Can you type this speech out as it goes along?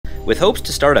With hopes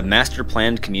to start a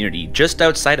master-planned community just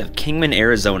outside of Kingman,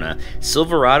 Arizona,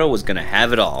 Silverado was going to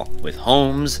have it all, with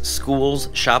homes, schools,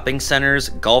 shopping centers,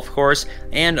 golf course,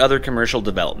 and other commercial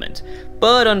development.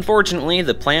 But unfortunately,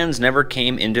 the plans never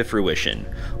came into fruition.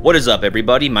 What is up,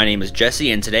 everybody? My name is Jesse,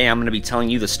 and today I'm going to be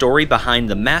telling you the story behind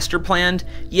the master-planned,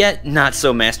 yet not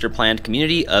so master-planned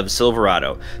community of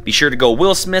Silverado. Be sure to go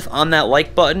Will Smith on that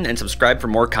like button and subscribe for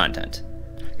more content.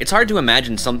 It's hard to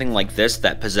imagine something like this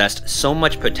that possessed so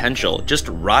much potential just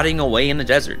rotting away in the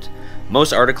desert.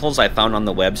 Most articles I found on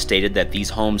the web stated that these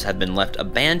homes have been left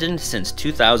abandoned since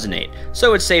 2008,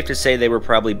 so it's safe to say they were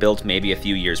probably built maybe a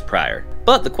few years prior.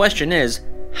 But the question is,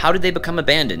 how did they become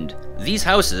abandoned? These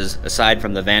houses, aside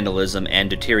from the vandalism and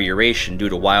deterioration due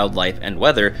to wildlife and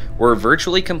weather, were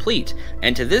virtually complete,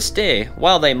 and to this day,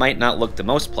 while they might not look the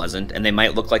most pleasant, and they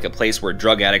might look like a place where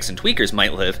drug addicts and tweakers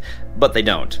might live, but they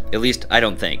don't. At least, I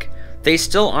don't think. They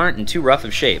still aren't in too rough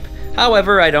of shape.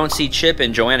 However, I don't see Chip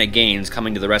and Joanna Gaines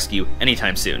coming to the rescue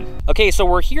anytime soon. Okay, so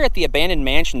we're here at the abandoned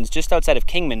mansions just outside of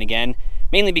Kingman again,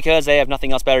 mainly because I have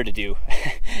nothing else better to do.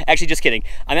 Actually, just kidding.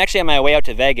 I'm actually on my way out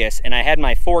to Vegas, and I had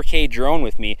my 4K drone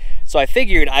with me, so I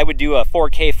figured I would do a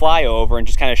 4K flyover and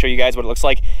just kind of show you guys what it looks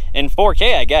like in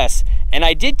 4K, I guess. And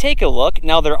I did take a look.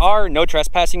 Now, there are no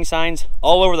trespassing signs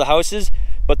all over the houses,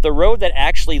 but the road that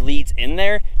actually leads in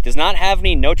there does not have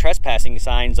any no trespassing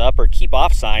signs up or keep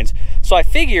off signs. So I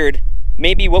figured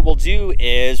maybe what we'll do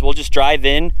is we'll just drive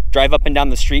up and down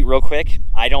the street real quick.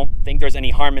 I don't think there's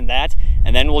any harm in that.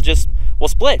 And then we'll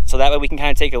split. So that way we can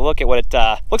kind of take a look at what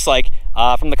it looks like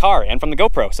from the car and from the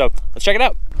GoPro. So let's check it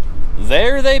out.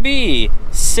 There they be.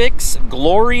 6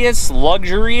 glorious,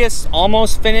 luxurious,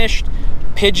 almost finished,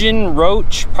 pigeon,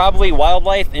 roach, probably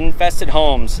wildlife infested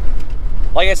homes.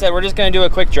 Like I said, we're just gonna do a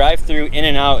quick drive-through in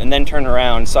and out and then turn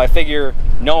around. So I figure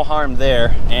no harm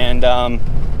there. And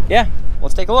yeah,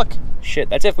 let's take a look. Shit,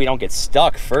 that's if we don't get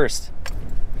stuck first.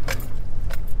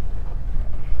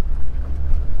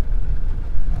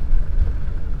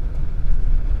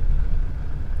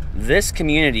 This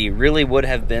community really would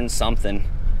have been something.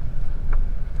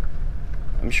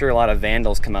 I'm sure a lot of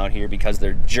vandals come out here because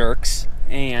they're jerks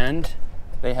and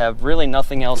they have really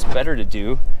nothing else better to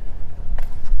do.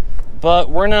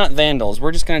 But we're not vandals.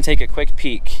 We're just gonna take a quick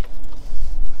peek.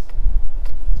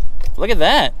 Look at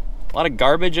that. A lot of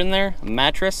garbage in there, a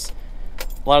mattress.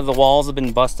 A lot of the walls have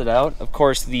been busted out. Of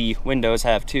course, the windows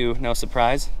have too, no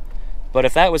surprise. But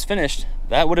if that was finished,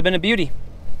 that would have been a beauty.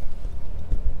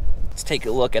 Let's take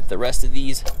a look at the rest of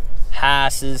these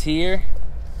houses here.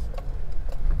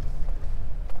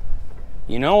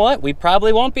 You know what? We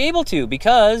probably won't be able to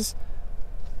because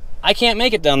I can't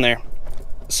make it down there.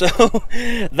 So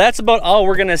that's about all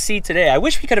we're gonna see today. I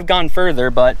wish we could have gone further,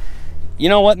 but you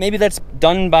know what? Maybe that's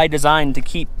done by design to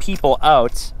keep people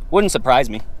out. Wouldn't surprise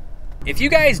me. If you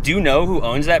guys do know who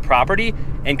owns that property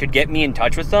and could get me in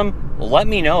touch with them, let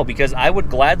me know because I would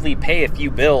gladly pay a few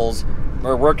bills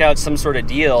or work out some sort of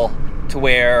deal to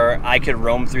where I could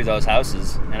roam through those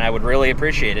houses, and I would really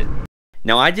appreciate it.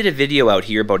 Now, I did a video out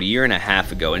here about a year and a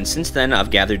half ago, and since then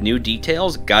I've gathered new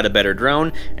details, got a better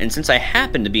drone, and since I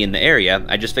happen to be in the area,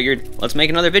 I just figured, let's make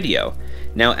another video.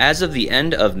 Now, as of the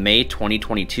end of May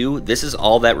 2022, this is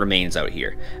all that remains out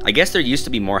here. I guess there used to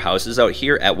be more houses out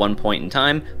here at one point in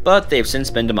time, but they've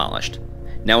since been demolished.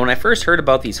 Now, when I first heard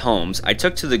about these homes, I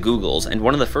took to the Googles, and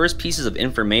one of the first pieces of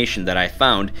information that I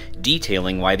found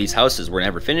detailing why these houses were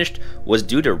never finished was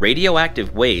due to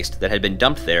radioactive waste that had been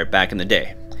dumped there back in the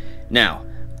day. Now,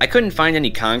 I couldn't find any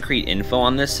concrete info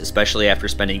on this, especially after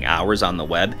spending hours on the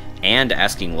web and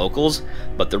asking locals,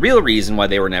 but the real reason why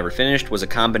they were never finished was a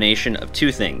combination of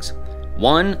two things.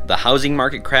 One, the housing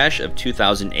market crash of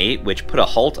 2008, which put a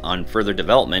halt on further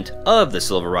development of the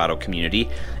Silverado community,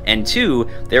 and two,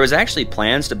 there was actually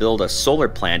plans to build a solar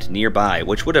plant nearby,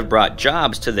 which would have brought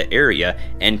jobs to the area,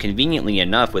 and conveniently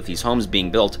enough, with these homes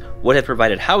being built, would have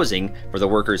provided housing for the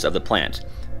workers of the plant.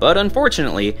 But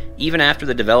unfortunately, even after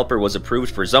the developer was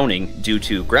approved for zoning due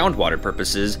to groundwater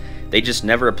purposes, they just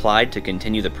never applied to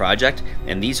continue the project,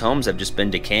 and these homes have just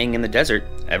been decaying in the desert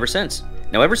ever since.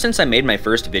 Now, ever since I made my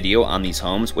first video on these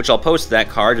homes, which I'll post that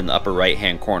card in the upper right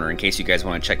hand corner in case you guys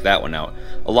want to check that one out,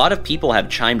 a lot of people have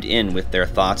chimed in with their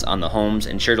thoughts on the homes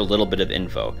and shared a little bit of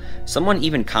info. Someone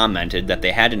even commented that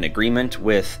they had an agreement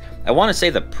with, I want to say,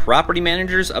 the property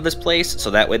managers of this place,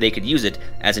 so that way they could use it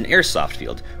as an airsoft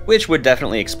field, which would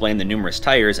definitely explain the numerous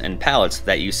tires and pallets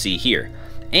that you see here.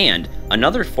 And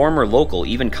another former local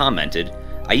even commented,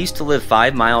 I used to live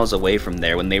 5 miles away from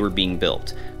there when they were being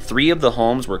built. 3 of the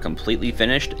homes were completely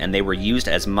finished and they were used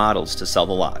as models to sell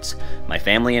the lots. My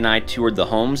family and I toured the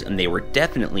homes and they were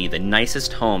definitely the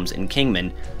nicest homes in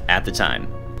Kingman at the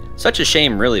time. Such a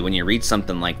shame, really, when you read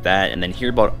something like that and then hear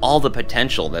about all the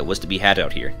potential that was to be had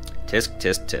out here. Tisk,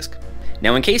 tisk, tisk.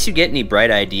 Now, in case you get any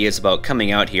bright ideas about coming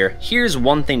out here, here's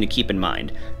one thing to keep in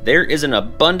mind. There is an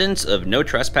abundance of no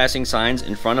trespassing signs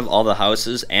in front of all the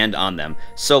houses and on them.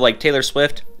 So like Taylor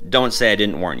Swift, don't say I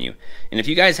didn't warn you. And if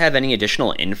you guys have any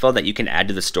additional info that you can add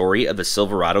to the story of the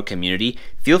Silverado community,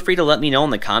 feel free to let me know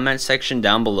in the comments section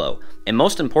down below. And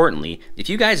most importantly, if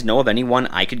you guys know of anyone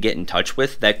I could get in touch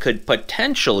with that could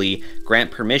potentially grant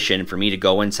permission for me to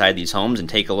go inside these homes and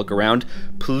take a look around,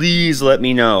 please let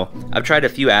me know. I've tried a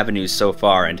few avenues so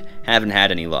far and haven't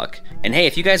had any luck. And hey,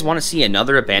 if you guys want to see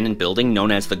another abandoned building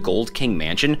known as the Gold King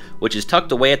Mansion, which is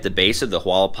tucked away at the base of the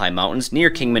Hualapai Mountains near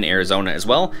Kingman, Arizona as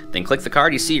well, then click the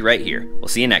card you see right here. We'll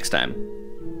see you next time.